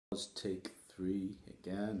Take 3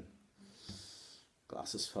 again.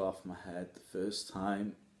 Glasses fell off my head the first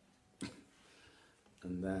time,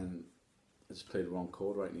 and then I just played the wrong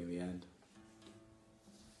chord right near the end.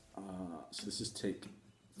 So this is take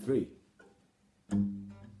 3.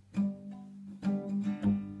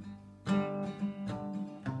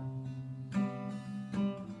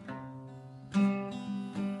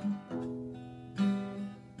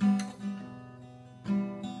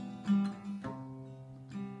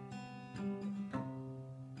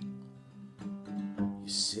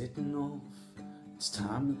 Setting off, it's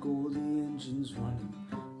time to go, the engine's running,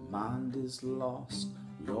 mind is lost.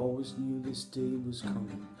 We always knew this day was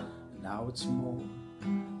coming, and now it's more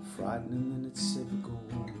frightening than it's ever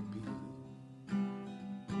going to be.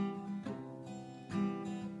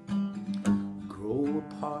 Grow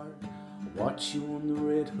apart, watch you on the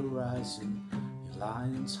red horizon, your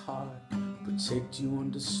lion's heart, protect you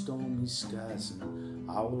under stormy skies, and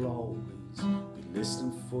I will always be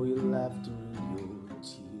listening for your laughter and your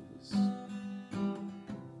tears.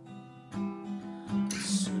 As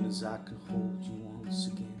soon as I can hold you once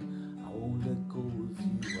again, I won't let go of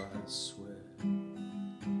you, I swear.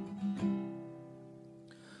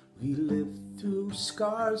 We lived through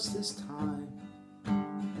scars this time.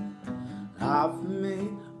 I've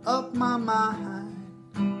made up my mind.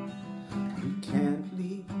 We can't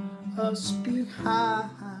leave us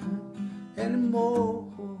behind anymore.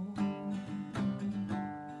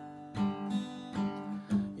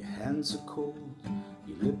 Hands are cold,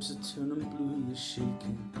 your lips are turning blue, you're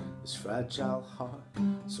shaking. This fragile heart,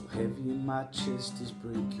 so heavy in my chest, is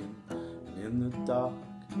breaking. And in the dark,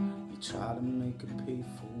 you try to make a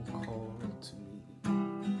payphone call to me.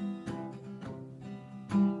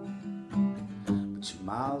 But you're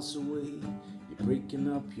miles away, you're breaking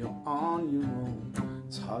up, you're on your own.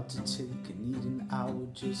 It's hard to take, I need an hour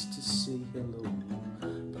just to say hello.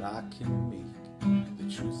 But I can make the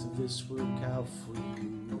truth of this work out for you.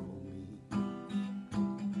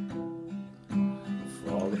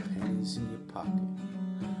 All the pennies in your pocket,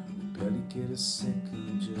 you barely get a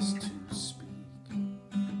second just to speak.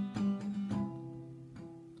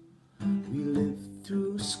 We lived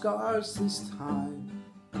through scars this time.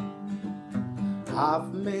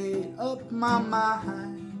 I've made up my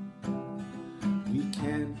mind. We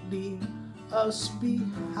can't leave us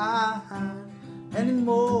behind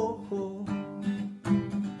anymore.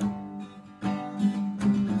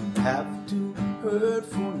 Have to hurt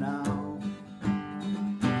for now.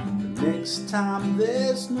 Next time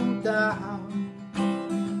there's no doubt,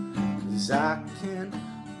 'cause I can't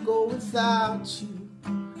go without you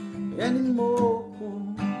anymore.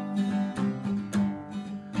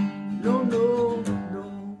 No, no, no,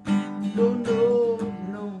 no, no, no,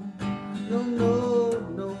 no, no, no,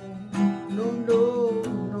 no, no,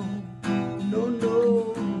 no, no, no.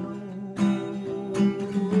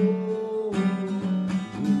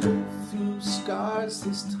 We lived through scars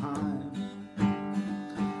this time.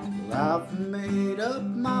 I've made up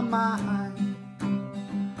my mind.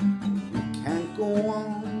 We can't go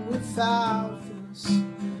on without this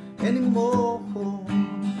anymore.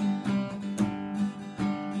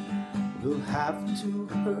 We'll have to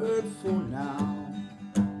hurt for now,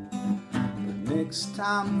 but next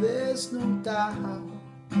time there's no doubt,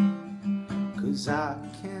 'cause I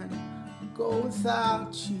can't go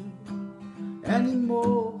without you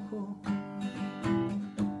anymore.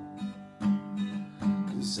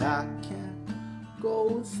 I can't go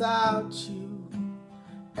without you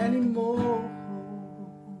anymore.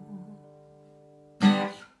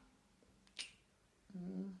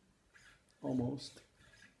 Almost.